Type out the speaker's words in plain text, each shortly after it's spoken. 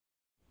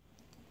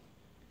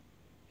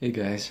Hey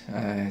guys,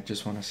 I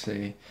just want to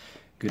say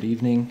good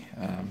evening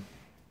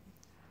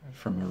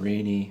from a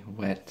rainy,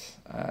 wet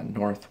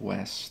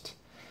northwest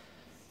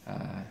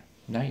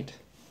night.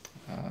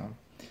 Uh,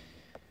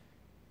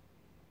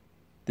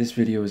 this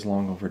video is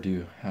long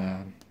overdue.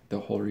 The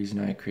whole reason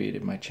I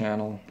created my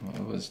channel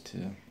was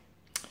to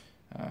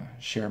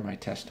share my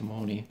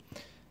testimony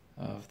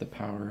of the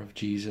power of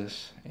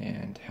Jesus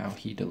and how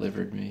he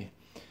delivered me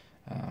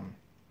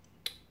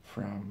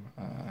from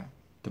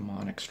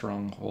demonic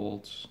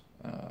strongholds,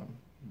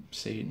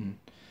 Satan,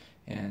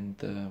 and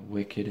the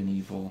wicked and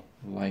evil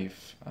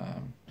life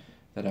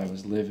that I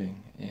was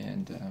living.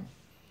 And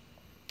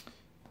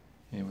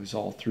it was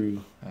all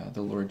through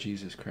the Lord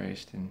Jesus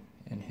Christ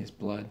and his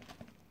blood.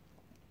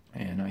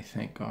 And I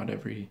thank God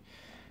every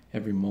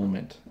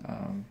moment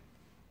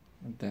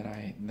that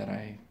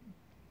I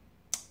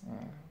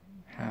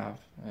have,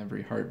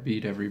 every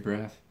heartbeat, every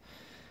breath.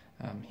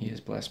 He has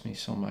blessed me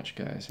so much,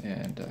 guys.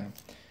 And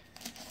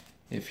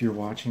if you're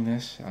watching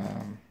this,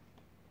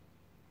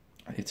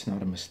 it's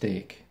not a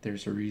mistake.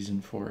 There's a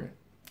reason for it.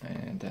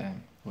 And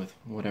with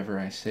whatever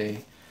I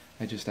say,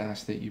 I just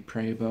ask that you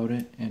pray about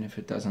it. And if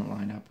it doesn't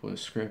line up with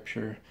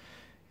Scripture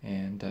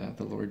and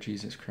the Lord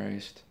Jesus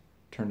Christ,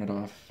 turn it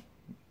off,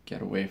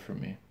 get away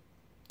from me,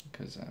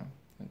 because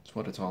that's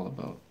what it's all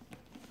about.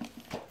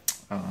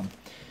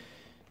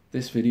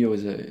 This video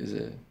is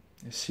a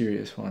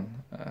serious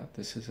one.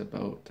 This is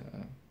about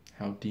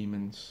how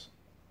demons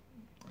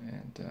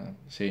and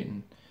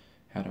Satan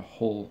had a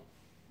whole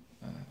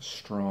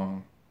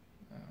strong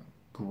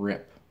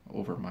grip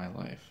over my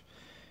life,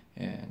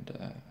 and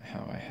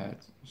how I had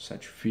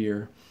such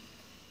fear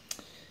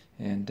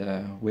and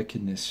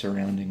wickedness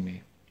surrounding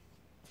me,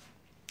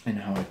 and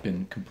how I've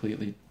been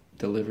completely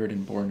delivered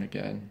and born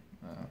again.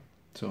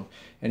 So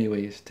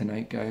anyways,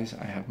 tonight, guys,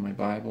 I have my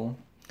Bible.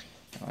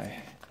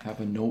 I have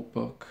a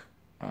notebook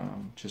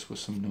just with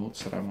some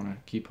notes that I want to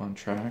keep on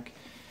track,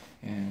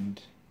 and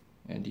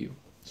you.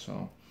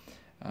 So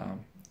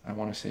I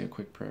want to say a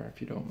quick prayer,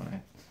 if you don't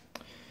mind.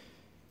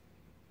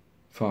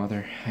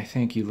 Father, I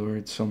thank you,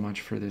 Lord, so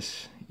much for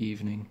this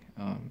evening,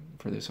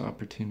 for this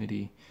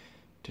opportunity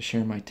to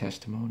share my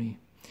testimony.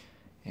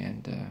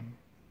 And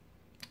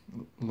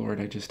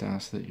Lord, I just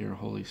ask that your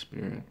Holy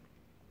Spirit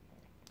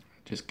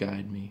just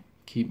guide me,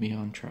 keep me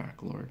on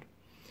track, Lord,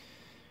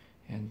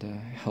 and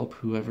help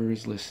whoever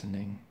is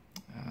listening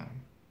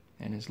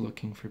and is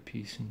looking for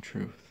peace and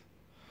truth.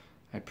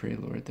 I pray,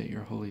 Lord, that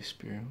your Holy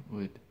Spirit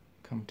would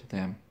come to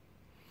them,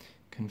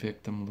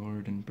 convict them,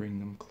 Lord, and bring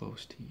them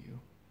close to you.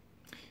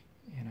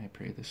 And I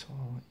pray this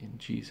all in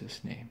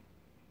Jesus' name.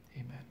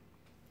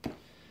 Amen.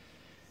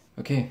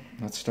 Okay,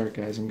 let's start,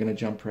 guys. I'm going to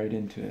jump right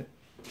into it.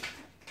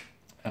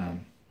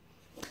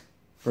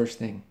 First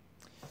thing,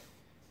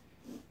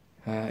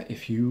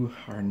 if you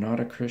are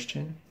not a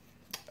Christian,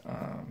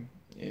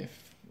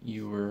 if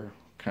you were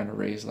kind of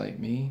raised like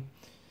me,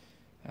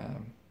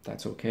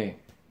 that's okay.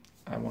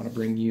 I want to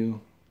bring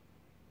you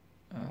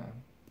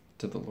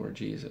to the Lord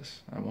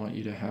Jesus. I want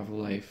you to have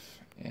life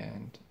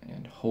and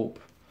hope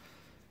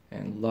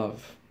and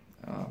love,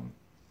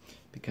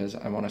 because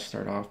I want to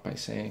start off by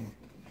saying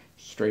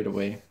straight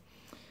away,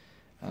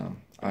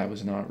 I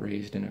was not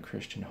raised in a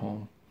Christian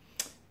home.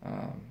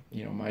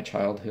 My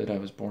childhood, I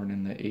was born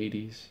in the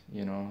 80s.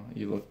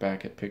 You look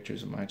back at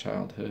pictures of my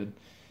childhood,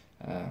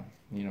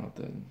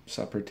 the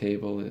supper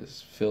table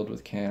is filled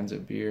with cans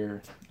of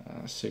beer,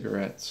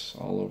 cigarettes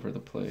all over the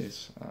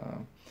place,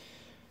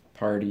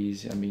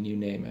 parties, I mean, you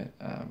name it.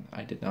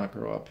 I did not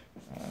grow up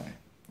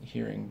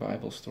hearing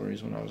Bible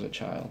stories when I was a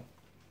child.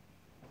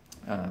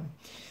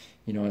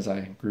 As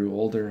I grew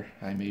older,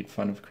 I made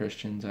fun of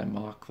Christians, I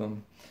mocked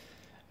them,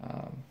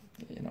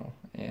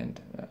 and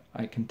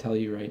I can tell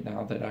you right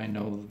now that I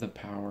know the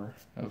power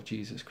of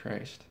Jesus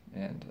Christ,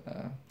 and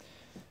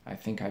I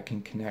think I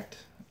can connect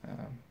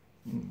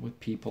with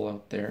people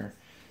out there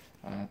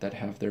that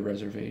have their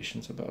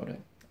reservations about it.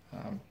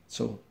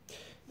 So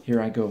here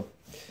I go.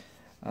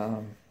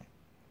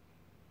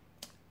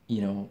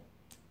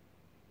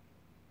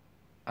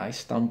 I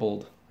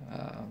stumbled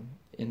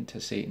into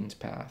Satan's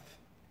path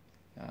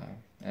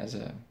as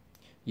a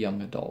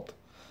young adult.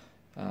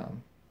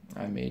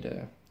 I made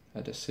a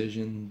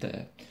decision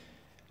that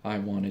I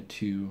wanted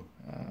to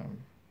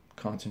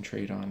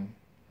concentrate on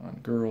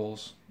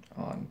girls,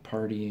 on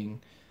partying,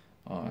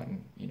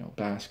 on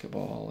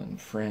basketball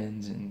and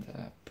friends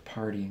and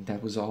partying.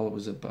 That was all it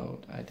was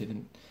about. I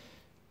didn't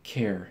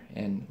care.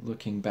 And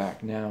looking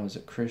back now as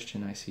a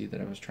Christian, I see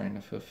that I was trying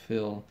to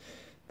fulfill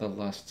the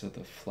lusts of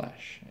the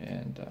flesh.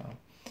 And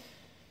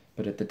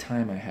but at the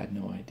time, I had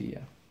no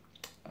idea.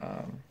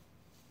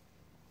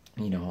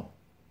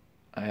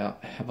 I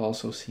have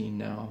also seen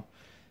now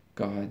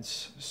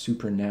God's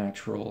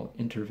supernatural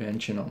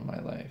intervention on my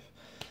life.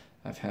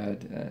 I've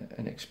had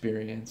an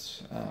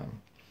experience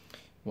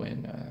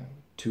when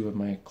two of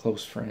my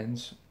close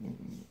friends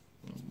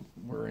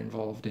were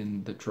involved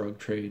in the drug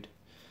trade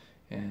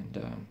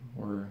and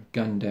were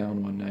gunned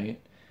down one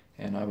night,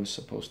 and I was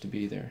supposed to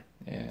be there.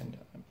 And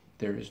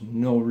there is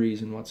no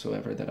reason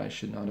whatsoever that I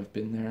should not have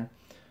been there.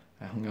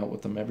 I hung out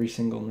with them every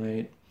single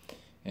night,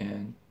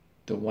 and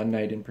the one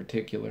night in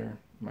particular,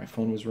 my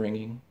phone was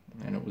ringing,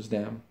 and it was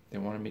them. They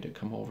wanted me to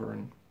come over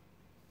and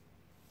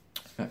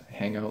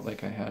hang out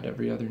like I had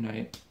every other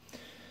night,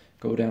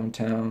 go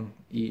downtown,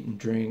 eat and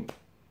drink,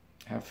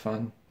 have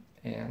fun.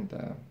 And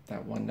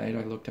that one night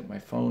I looked at my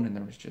phone, and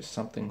there was just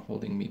something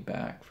holding me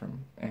back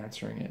from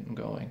answering it and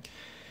going.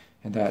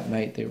 And that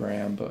night they were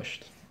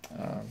ambushed.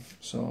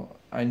 So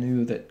I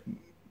knew that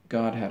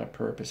God had a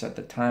purpose. At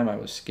the time I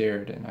was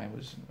scared, and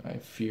I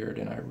feared,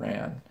 and I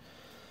ran.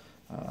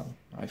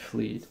 I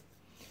fled,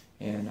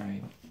 and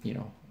I,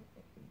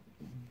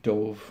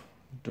 dove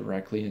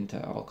directly into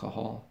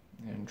alcohol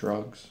and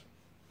drugs.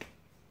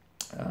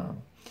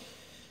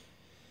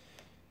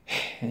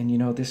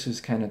 And this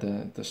was kind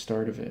of the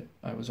start of it.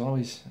 I was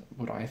always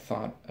what I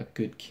thought a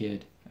good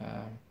kid,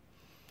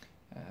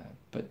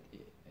 but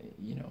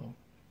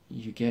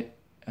you get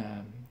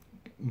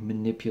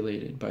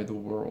manipulated by the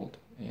world,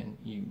 and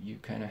you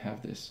kind of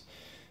have this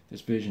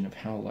vision of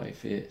how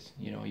life is.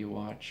 You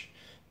watch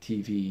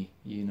TV,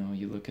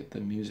 you look at the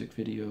music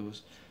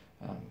videos,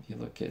 you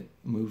look at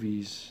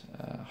movies,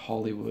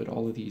 Hollywood,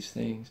 all of these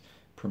things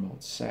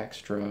promote sex,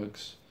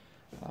 drugs,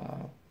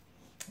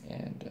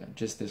 and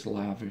just this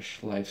lavish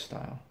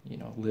lifestyle.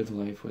 Live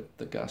life with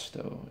the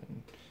gusto,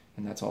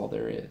 and that's all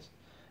there is.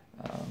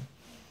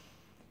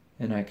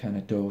 And I kind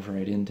of dove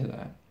right into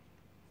that.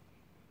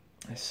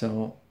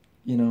 So,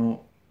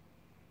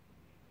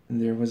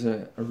 there was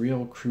a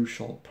real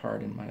crucial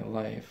part in my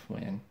life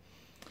when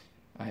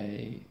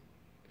I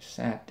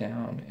sat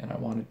down and I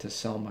wanted to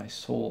sell my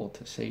soul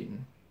to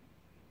Satan.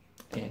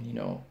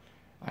 And,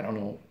 I don't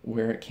know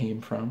where it came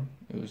from.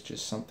 It was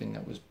just something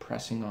that was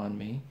pressing on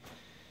me.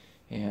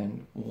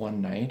 And one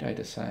night I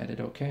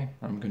decided, okay,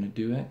 I'm going to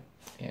do it.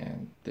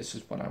 And this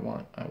is what I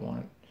want. I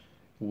want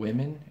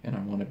women, and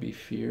I want to be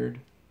feared.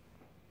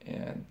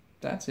 And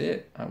that's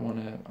it. I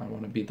want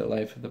to be the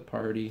life of the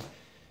party.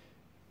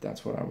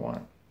 That's what I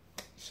want.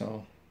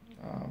 So,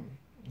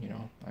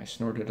 I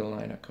snorted a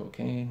line of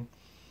cocaine,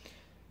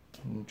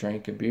 and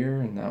drank a beer,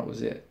 and that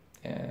was it.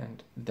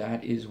 And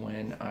that is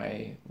when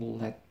I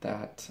let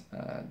that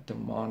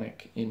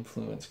demonic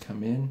influence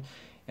come in,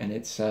 and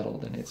it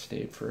settled, and it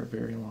stayed for a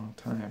very long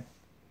time.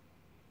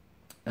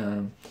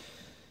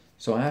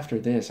 So after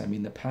this,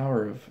 the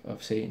power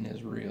of Satan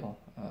is real.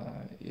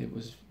 It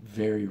was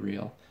very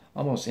real,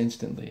 almost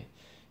instantly.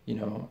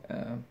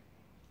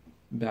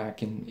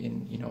 Back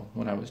in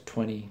when I was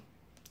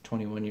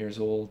 21 years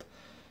old,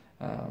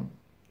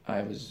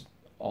 I was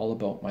all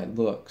about my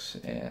looks,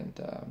 and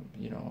I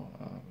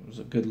was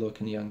a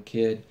good-looking young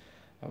kid.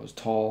 I was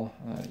tall,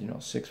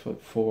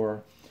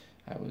 6'4".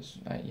 I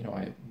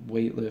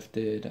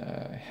weightlifted.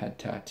 I had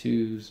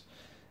tattoos.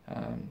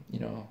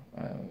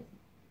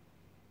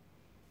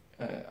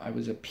 I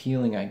was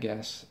appealing, I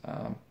guess,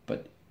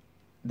 but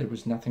there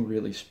was nothing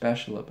really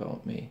special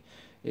about me.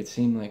 It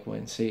seemed like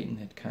when Satan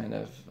had kind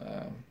of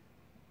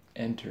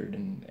entered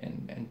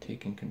and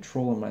taken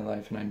control of my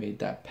life, and I made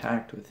that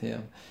pact with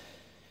him,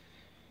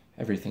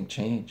 everything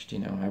changed.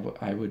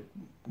 I would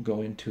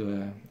go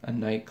into a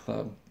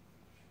nightclub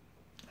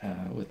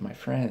with my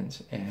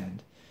friends,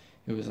 and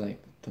it was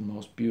like the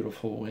most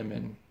beautiful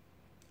women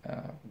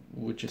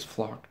would just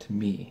flock to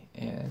me,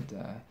 and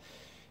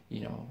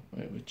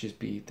it would just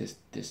be this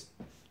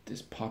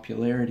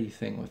popularity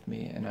thing with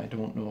me. And I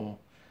don't know,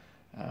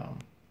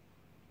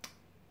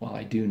 well,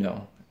 I do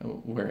know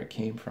where it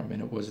came from,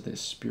 and it was this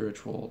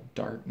spiritual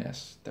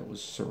darkness that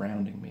was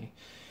surrounding me,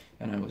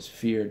 and I was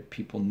feared.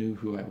 People knew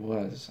who I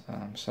was.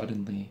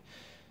 Suddenly,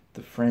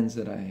 the friends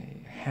that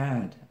I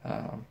had,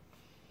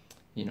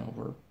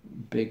 were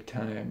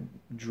big-time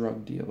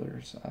drug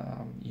dealers.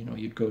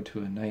 You'd go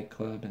to a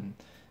nightclub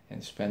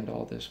and spend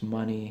all this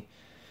money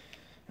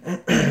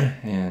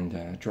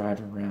and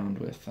drive around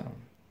with,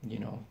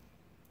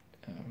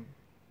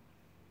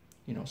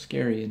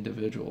 scary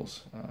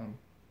individuals.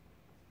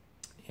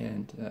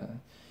 And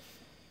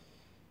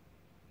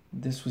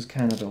this was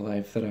kind of the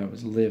life that I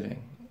was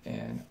living.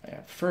 And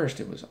at first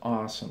it was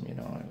awesome. It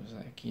was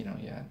like, you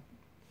had,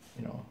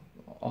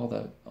 all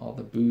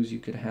the booze you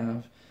could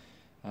have,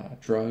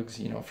 drugs.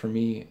 For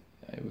me,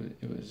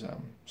 it was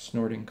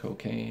snorting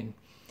cocaine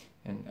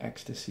and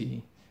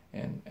ecstasy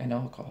and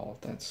alcohol.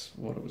 That's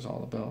what it was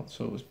all about.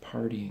 So it was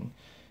partying,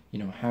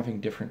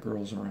 having different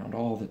girls around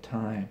all the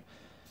time,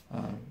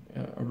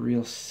 a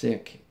real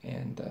sick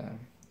and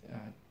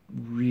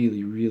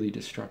really, really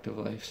destructive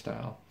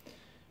lifestyle,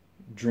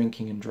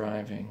 drinking and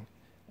driving,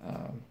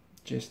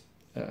 it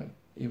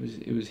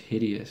was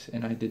hideous.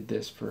 And I did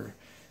this for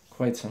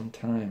quite some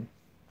time.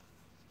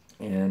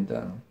 And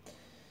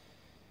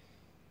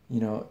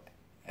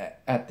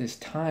at this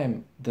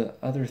time, the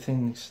other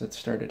things that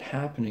started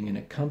happening and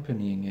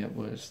accompanying it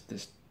was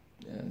this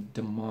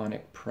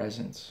demonic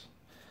presence,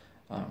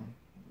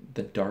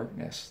 the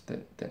darkness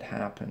that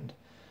happened.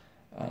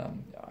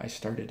 I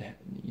started,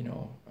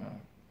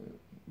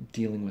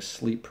 dealing with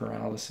sleep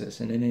paralysis,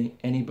 and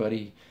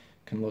anybody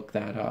can look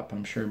that up.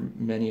 I'm sure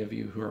many of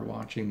you who are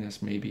watching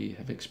this maybe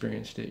have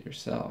experienced it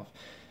yourself,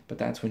 But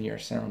that's when you're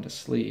sound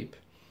asleep,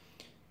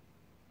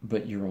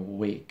 but you're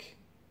awake.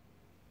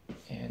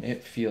 And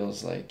it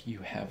feels like you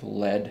have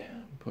lead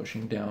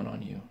pushing down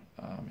on you,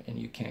 and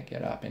you can't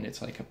get up. And it's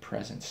like a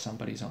presence.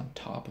 Somebody's on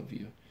top of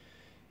you.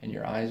 And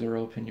your eyes are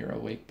open, you're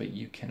awake, but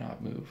you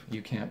cannot move.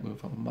 You can't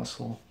move a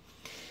muscle.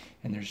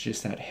 And there's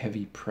just that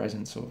heavy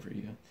presence over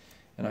you.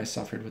 And I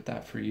suffered with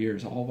that for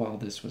years, all while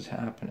this was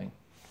happening.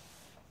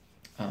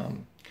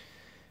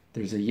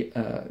 There's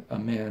a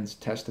man's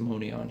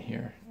testimony on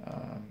here,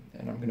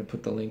 and I'm going to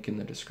put the link in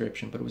the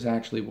description, but it was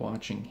actually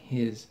watching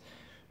his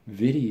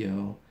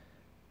video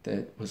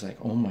that was like,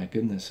 oh my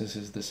goodness, this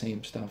is the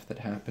same stuff that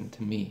happened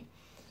to me.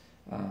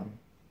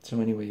 So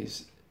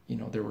anyways,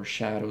 there were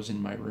shadows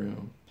in my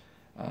room,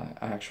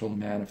 actual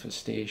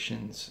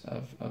manifestations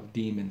of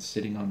demons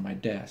sitting on my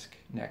desk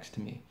next to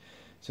me.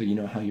 So you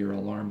know how your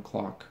alarm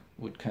clock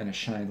would kind of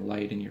shine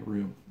light in your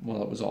room?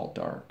 Well, it was all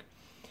dark.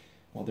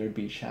 Well, there'd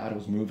be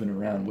shadows moving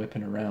around,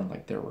 whipping around,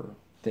 like there were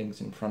things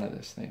in front of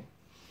this thing.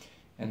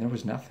 And there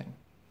was nothing.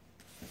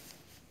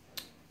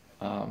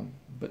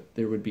 But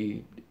there would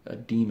be a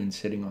demon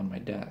sitting on my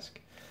desk.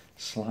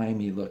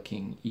 Slimy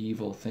looking,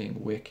 evil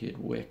thing,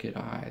 wicked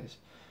eyes,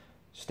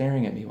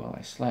 staring at me while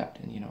I slept.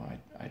 And,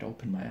 I'd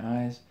open my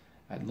eyes,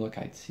 I'd look,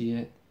 I'd see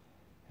it,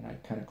 and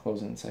I'd kind of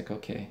close it, and it's like,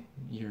 okay,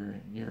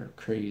 you're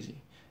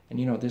crazy. And,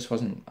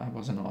 I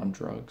wasn't on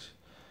drugs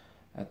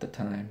at the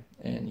time,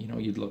 and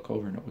you'd look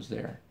over and it was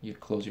there. You'd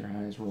close your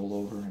eyes, roll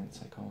over, and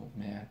it's like, oh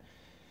man.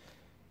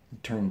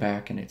 You'd turn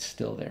back and it's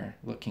still there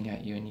looking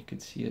at you, and you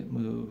could see it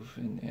move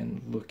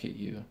and look at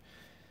you,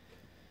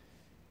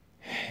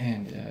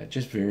 and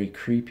just very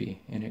creepy.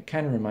 And it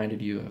kind of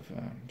reminded you of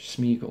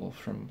Smeagol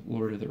from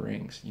Lord of the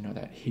Rings,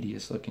 that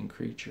hideous looking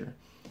creature.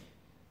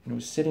 And it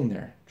was sitting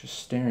there just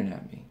staring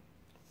at me.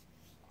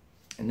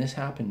 And this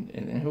happened,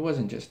 and it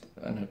wasn't just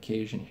an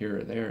occasion here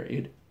or there,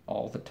 it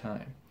all the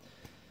time.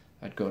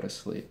 I'd go to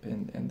sleep,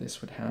 and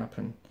this would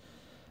happen.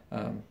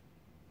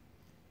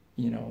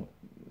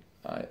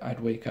 I'd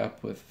wake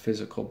up with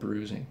physical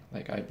bruising.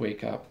 Like, I'd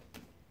wake up,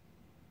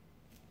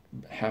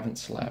 haven't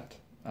slept,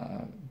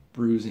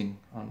 bruising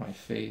on my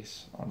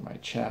face, on my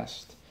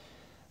chest.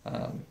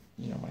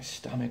 My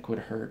stomach would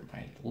hurt,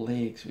 my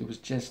legs. It was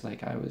just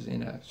like I was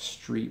in a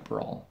street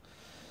brawl.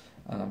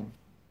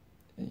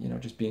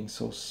 Just being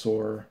so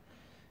sore.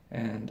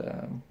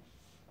 And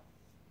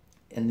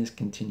this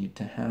continued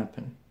to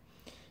happen.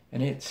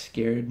 And it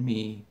scared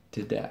me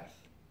to death.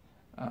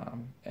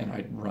 And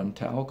I'd run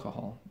to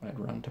alcohol. I'd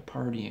run to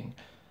partying,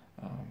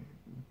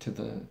 to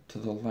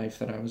the life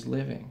that I was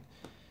living.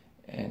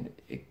 And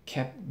it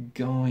kept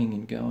going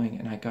and going,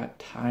 and I got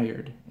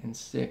tired and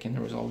sick, and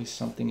there was always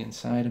something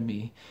inside of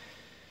me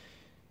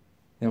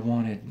that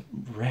wanted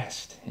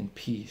rest and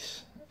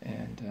peace.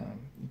 And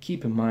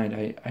keep in mind,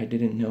 I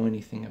didn't know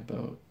anything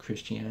about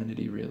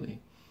Christianity,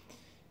 really.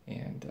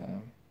 And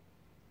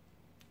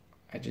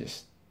I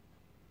just,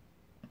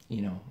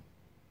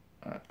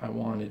 I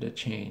wanted a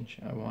change.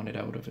 I wanted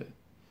out of it.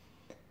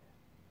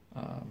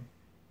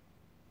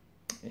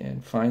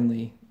 And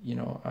finally,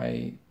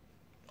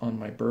 on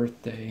my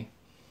birthday,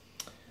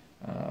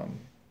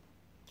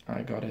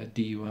 I got a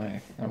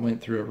DUI. I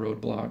went through a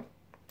roadblock.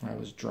 I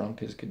was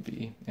drunk as could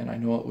be. And I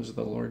know it was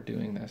the Lord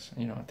doing this.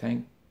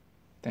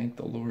 Thank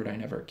the Lord I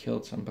never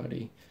killed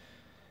somebody,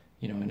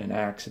 in an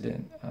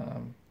accident.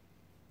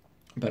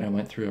 But I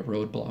went through a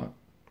roadblock,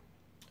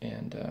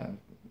 and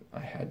I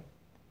had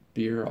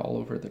beer all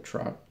over the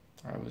truck.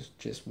 I was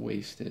just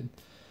wasted,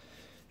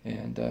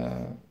 and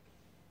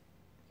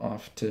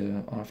off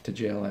to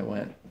jail I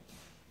went.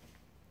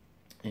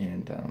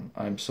 And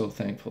I'm so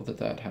thankful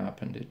that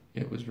happened.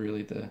 It was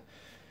really the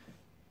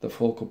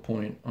focal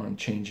point on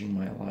changing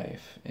my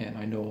life, and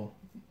I know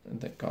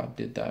that God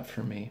did that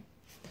for me,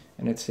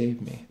 and it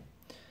saved me.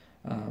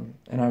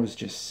 And I was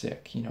just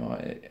sick.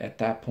 At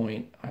that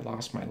point, I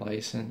lost my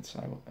license.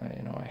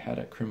 I had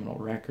a criminal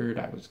record.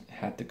 I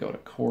had to go to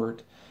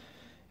court.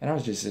 And I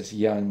was just this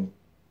young,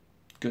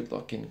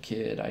 good-looking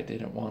kid. I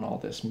didn't want all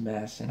this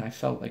mess, and I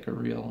felt like a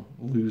real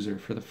loser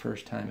for the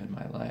first time in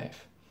my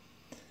life.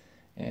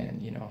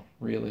 And,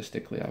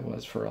 realistically, I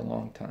was for a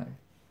long time.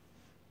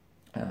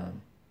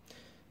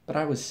 But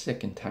I was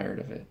sick and tired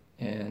of it.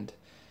 And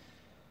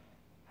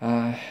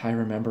I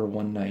remember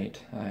one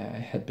night I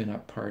had been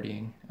up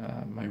partying.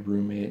 My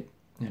roommate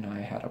and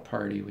I had a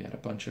party. We had a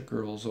bunch of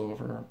girls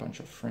over, a bunch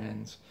of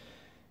friends.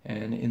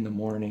 And in the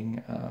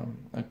morning,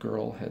 a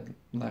girl had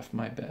left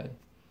my bed.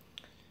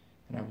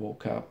 And I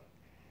woke up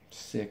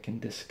sick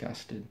and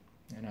disgusted.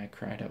 And I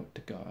cried out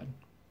to God.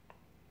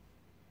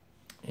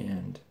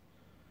 And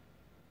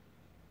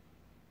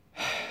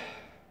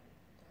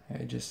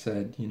I just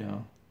said,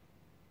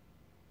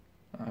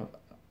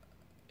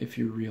 if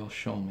you're real,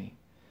 show me.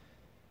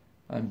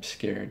 I'm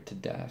scared to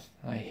death.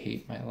 I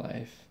hate my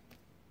life.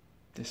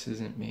 This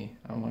isn't me.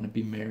 I want to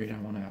be married. I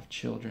want to have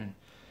children.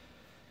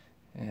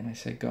 And I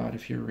said, God,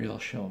 if you're real,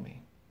 show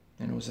me.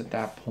 And it was at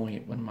that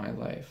point when my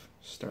life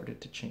started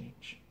to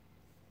change.